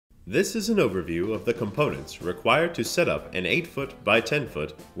This is an overview of the components required to set up an 8-foot by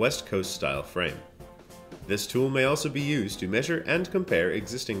 10-foot West Coast style frame. This tool may also be used to measure and compare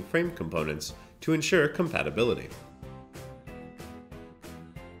existing frame components to ensure compatibility.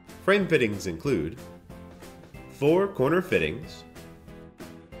 Frame fittings include 4 corner fittings,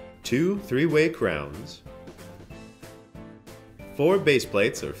 2 3-way crowns, 4 base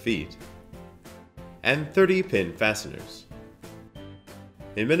plates or feet, and 30 pin fasteners.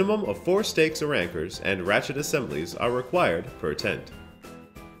 A minimum of 4 stakes or anchors and ratchet assemblies are required per tent.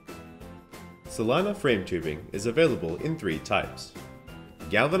 Celina frame tubing is available in 3 types: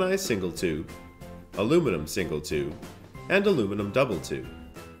 galvanized single tube, aluminum single tube, and aluminum double tube.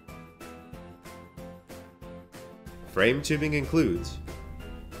 Frame tubing includes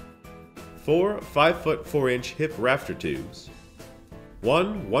 4 5-foot 4-inch hip rafter tubes,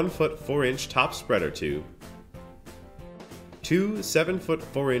 1 1-foot 4-inch top spreader tube, 2 7-foot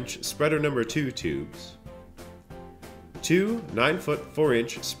 4-inch spreader number 2 tubes, 2 9-foot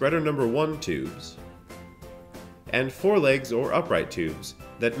 4-inch spreader number 1 tubes, and 4 legs or upright tubes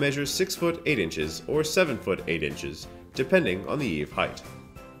that measure 6 foot 8 inches or 7 foot 8 inches depending on the eave height.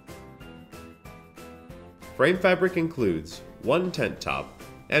 Frame fabric includes 1 tent top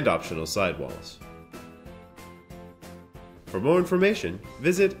and optional sidewalls. For more information,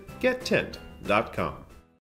 visit gettent.com.